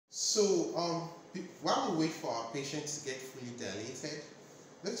While we wait for our patient to get fully dilated,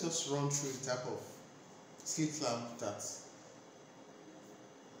 let's just run through the type of slit lamp that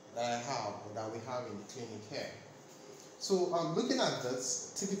I have or that we have in the clinic here. So looking at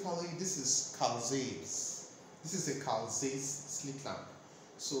this, typically this is zeis. This is a zeis slit lamp.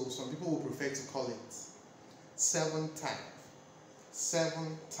 So some people would prefer to call it 7 type,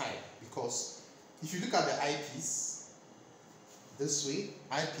 because if you look at the eyepiece this way,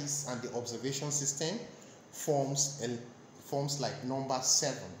 eyepiece and the observation system forms like number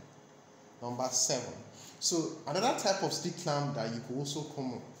 7. So another type of slit lamp that you could also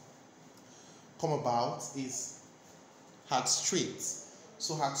come about is heart straight.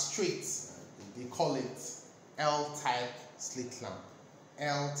 So heart straight, they call it L-type slit lamp.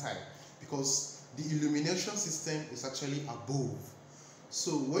 L-type, because the illumination system is actually above.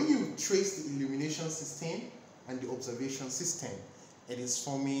 So when you trace the illumination system and the observation system, it is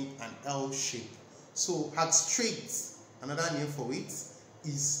forming an L shape. So heart straight, another name for it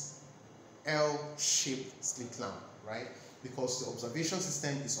is L-shaped slit lamp, right? Because the observation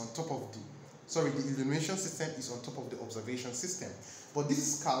system is on top of the illumination system is on top of the observation system. But this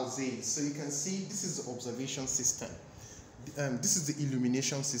is zeis, so you can see this is the observation system. This is the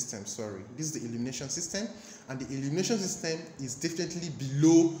illumination system, This is the illumination system, and the illumination system is definitely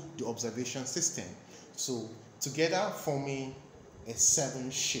below the observation system. So together forming a 7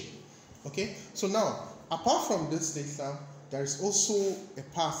 shape. Okay, so now apart from this slit lamp, there is also a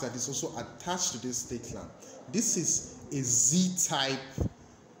part that is also attached to this slit lamp. This is a Z-type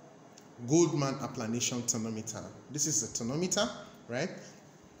Goldman applanation tonometer. This is the tonometer, right?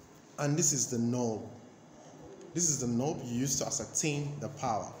 And this is the knob. This is the knob you use to ascertain the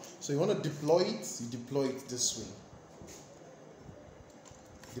power. So you want to deploy it, you deploy it this way.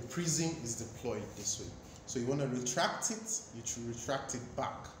 The prism is deployed this way. So you want to retract it, you should retract it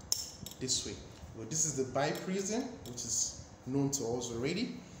back this way. Well, this is the biprism, which is known to us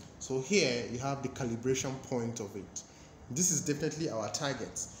already. So here you have the calibration point of it. This is definitely our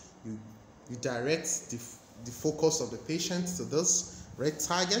target. You direct the focus of the patient to this red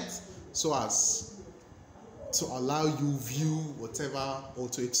target so as to allow you view whatever or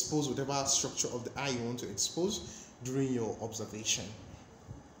to expose whatever structure of the eye you want to expose during your observation.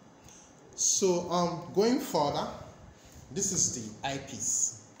 So going further, this is the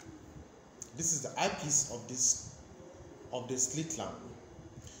eyepiece. This is the eyepiece of this slit lamp.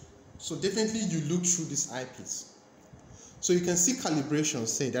 So definitely you look through this eyepiece. So you can see calibrations.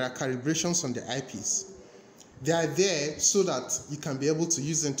 Say there are calibrations on the eyepiece. They are there so that you can be able to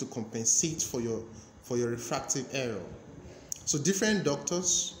use them to compensate for your refractive error. So different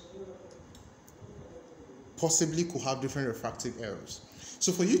doctors possibly could have different refractive errors.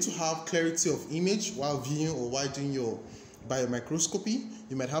 So for you to have clarity of image while viewing or while doing your biomicroscopy,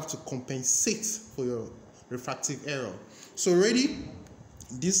 you might have to compensate for your refractive error. So already,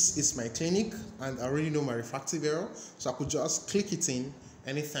 this is my clinic and I already know my refractive error, so I could just click it in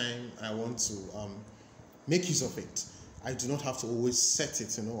anytime I want to make use of it. I do not have to always set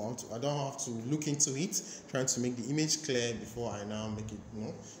it, I don't have to look into it, trying to make the image clear before I now make it,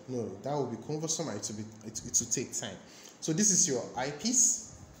 No, that will be cumbersome, it will take time. So this is your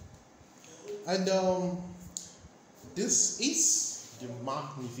eyepiece. And this is the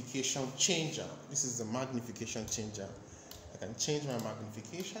magnification changer. This is the magnification changer. I can change my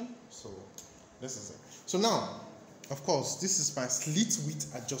magnification. So this is it. So now, of course, this is my slit width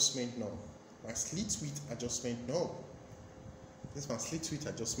adjustment knob. This is my slit width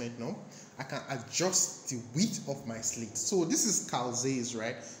adjustment knob. I can adjust the width of my slit. So this is zeis,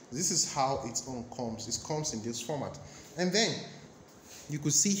 right? This is how it comes. It comes in this format. And then you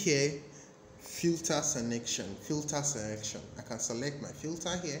could see here filter selection. I can select my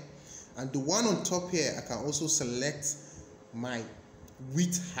filter here, and the one on top here I can also select my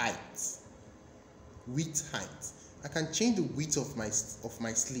width height. I can change the width of my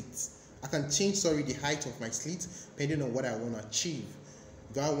slit. I can change the height of my slit depending on what I want to achieve.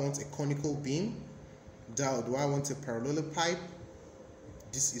 Do I want a conical beam? Do I want a parallelepiped?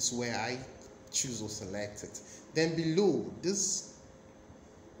 This is where I choose or select it. Then below this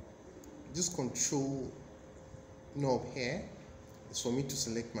control knob here is for me to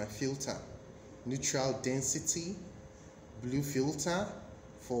select my filter. Neutral density, blue filter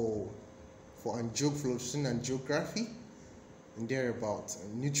for fluorescent angiography, and thereabout.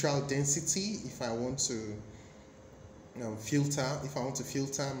 Neutral density if I want to filter the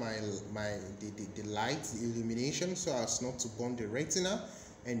light, the illumination, so as not to burn the retina,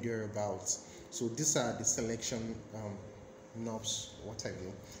 and thereabout. So these are the selection knobs, what I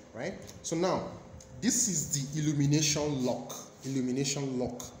do, right? So now this is the illumination lock.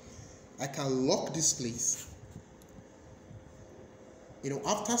 I can lock this place.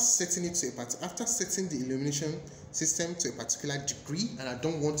 After setting the illumination system to a particular degree, and I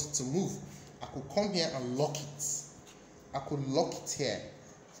don't want it to move, I could come here and lock it. I could lock it here.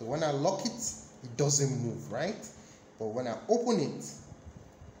 So when I lock it, it doesn't move, right? But when I open it,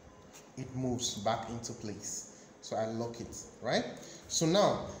 it moves back into place. So I lock it, right? So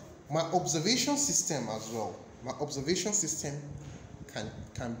now my observation system as well. My observation system can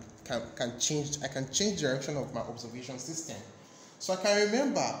change. I can change direction of my observation system. So I can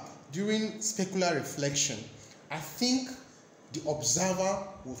remember during specular reflection, I think the observer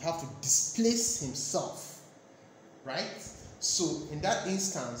would have to displace himself, right? So in that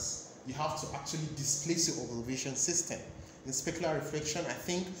instance, you have to actually displace your observation system. In specular reflection, I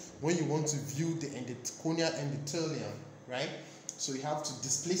think when you want to view the corneal endothelium, right? So you have to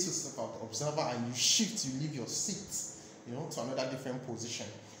displace yourself of the observer and you shift, you leave your seat, to another different position.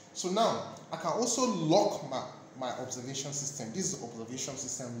 So now, I can also lock my observation system. This is the observation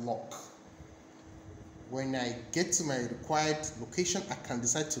system lock. When I get to my required location, I can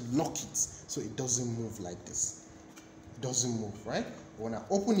decide to lock it so it doesn't move like this. It doesn't move, right? When I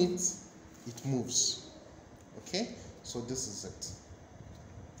open it, it moves. Okay? So this is it.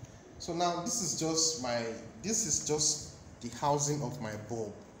 So now this is just the housing of my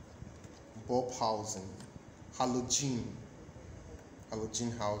bulb housing, halogen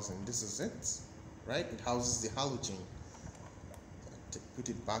housing. This is it, right? It houses the halogen. Put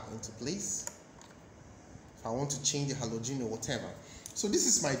it back into place. If I want to change the halogen or whatever. So this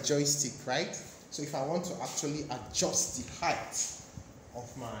is my joystick, right? So if I want to actually adjust the height of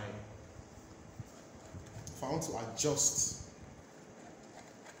if I want to adjust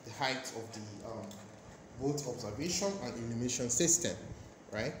the height of the both observation and illumination system,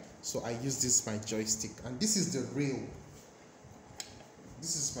 right? So I use my joystick, and this is the rail.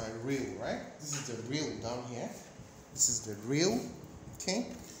 This is my rail, right? This is the rail down here. This is the rail, okay?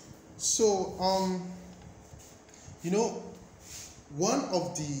 So, one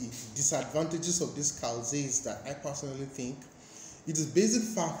of the disadvantages of this zeis that I personally think, it is basic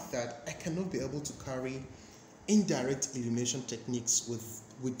fact that I cannot be able to carry indirect illumination techniques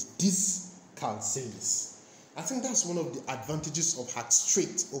with this zeis. I think that's one of the advantages of Hack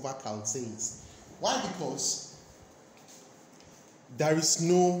Straight over zeis. Why? Because there is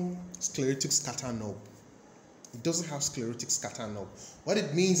no sclerotic scatter knob. It doesn't have sclerotic scatter knob. What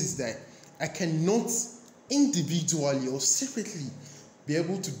it means is that I cannot individually or separately be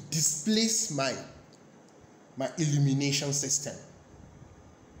able to displace my illumination system.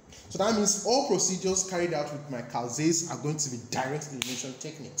 So that means all procedures carried out with my zeis are going to be direct illumination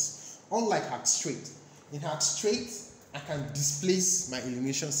techniques. Unlike Hack Straight. In Hack Straight, I can displace my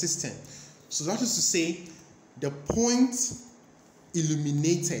illumination system. So that is to say, the point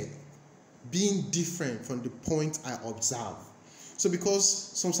illuminated being different from the point I observe. So because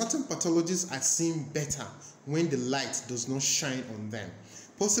some certain pathologies are seen better when the light does not shine on them,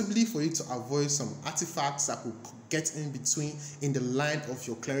 possibly for you to avoid some artifacts that could get in between in the line of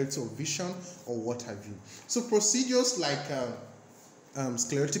your clarity of vision or what have you. So procedures like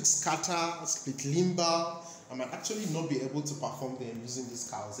sclerotic scatter, split limbal, I might actually not be able to perform them using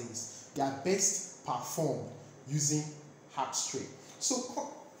this zeis. They are best performed using Hack Straight. So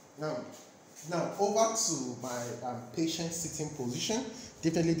now over to my patient sitting position.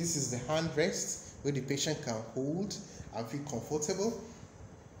 Definitely this is the hand rest where the patient can hold and feel comfortable.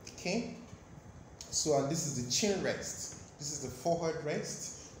 Okay. So this is the chin rest. This is the forehead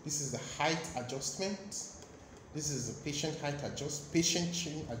rest. This is the height adjustment. This is the patient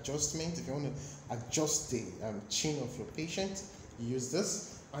chin adjustment. If you want to adjust the chin of your patient, you use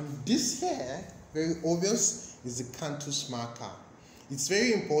this. And this here, very obvious, is the canthus marker. It's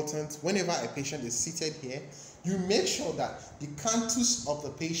very important whenever a patient is seated here, you make sure that the canthus of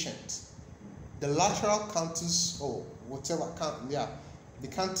the patient, the lateral canthus or whatever, the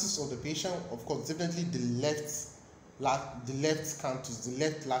canthus of the patient, of course, definitely the left canthus, the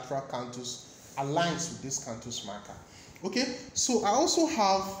left lateral canthus aligns with this canthus marker. Okay, so I also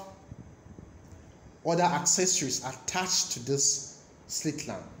have other accessories attached to this slit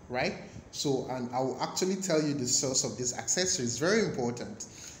lamp, right? So, and I will actually tell you the source of this accessory. It's very important.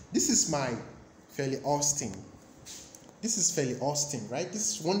 This is my Fairleigh Austin. This is Fairleigh Austin, right?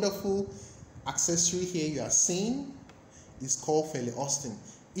 This wonderful accessory here you are seeing is called Fairleigh Austin.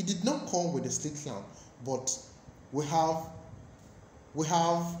 It did not come with the slit lamp, but we have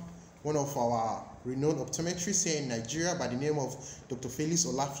one of our renowned optometrists here in Nigeria by the name of Dr. Felix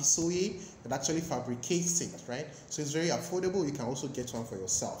Olafisoye that actually fabricates it, right? So it's very affordable. You can also get one for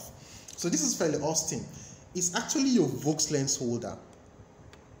yourself. So this is Fairleigh Austin. It's actually your Vox lens holder.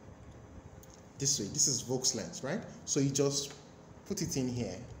 this way. This is Vox length, right? So you just put it in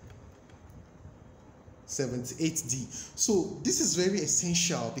here, 78D. So this is very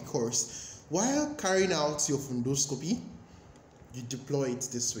essential because while carrying out your fundoscopy, you deploy it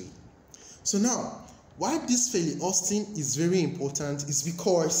this way. So now, why this Austin is very important is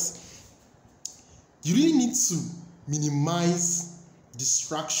because you really need to minimize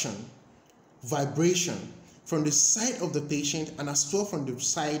distraction, vibration from the side of the patient and as well from the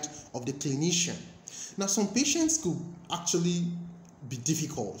side of the clinician. Now, some patients could actually be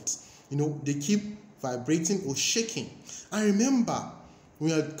difficult. They keep vibrating or shaking. And remember, when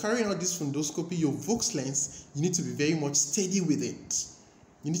you're carrying out this fundoscopy, your Vox lens, you need to be very much steady with it.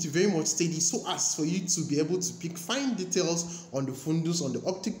 You need to be very much steady so as for you to be able to pick fine details on the fundus, on the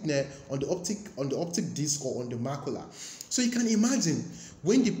optic nerve, on the optic disc, or on the macula. So you can imagine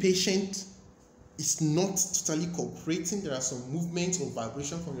when the patient is not totally cooperating, there are some movements or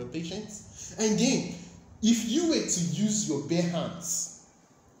vibration from your patient. And then, if you were to use your bare hands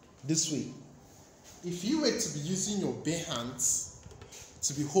this way, if you were to be using your bare hands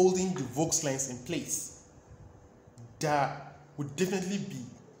to be holding the Vox lens in place, there would definitely be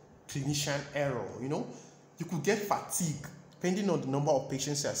clinician error. You could get fatigue depending on the number of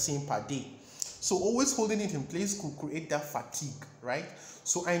patients you are seeing per day. So always holding it in place could create that fatigue, right?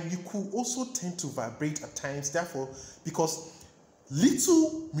 So, and you could also tend to vibrate at times, therefore, because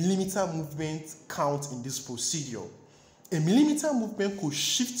little millimeter movement count in this procedure. A millimeter movement could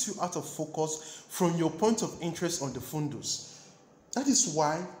shift you out of focus from your point of interest on the fundus. That is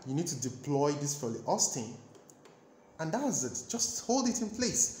why you need to deploy this Austin. And that's it. Just hold it in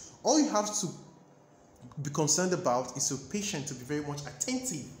place. All you have to be concerned about is your patient to be very much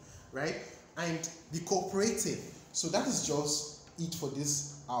attentive, right? And be cooperative. So that is just it for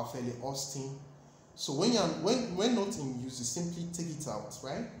this our Austin. So when not in use, you simply take it out,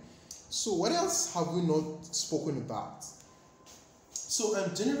 right? So what else have we not spoken about? So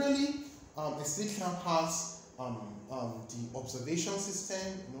generally, a slit lamp has the observation system,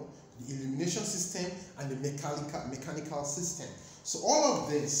 the illumination system, and the mechanical system. So all of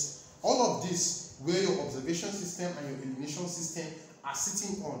this, where your observation system and your illumination system are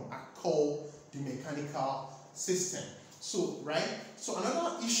sitting on, are called the mechanical system. So, right? So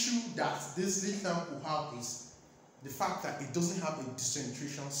another issue that this slit lamp will have is the fact that it doesn't have a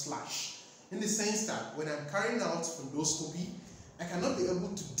decentration slash. In the sense that when I'm carrying out fundoscopy, I cannot be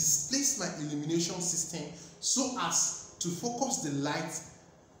able to displace my illumination system so as to focus the light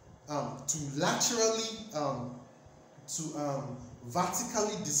to laterally,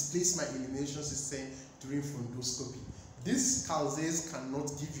 vertically displace my illumination system during fundoscopy. This zeis cannot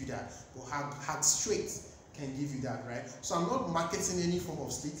give you that, but hard straight can give you that, right? So I'm not marketing any form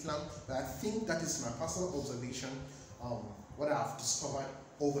of slit lamp, but I think that is my personal observation, what I've discovered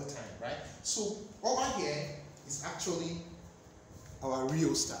over time, right? So over here is actually our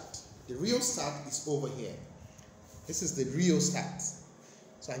rheostat. The rheostat is over here. This is the rheostat.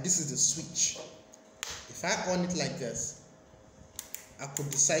 So and this is the switch. If I on it like this, I could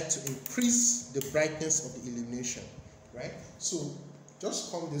decide to increase the brightness of the illumination, right? So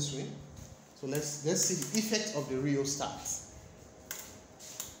just come this way. So let's see the effect of the rheostat.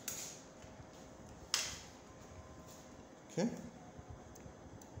 Okay.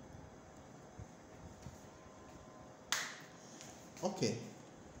 Okay.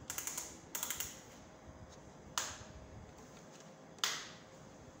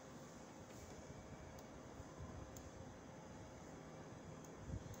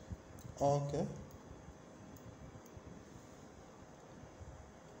 Okay.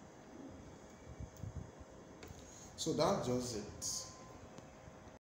 So that's just it.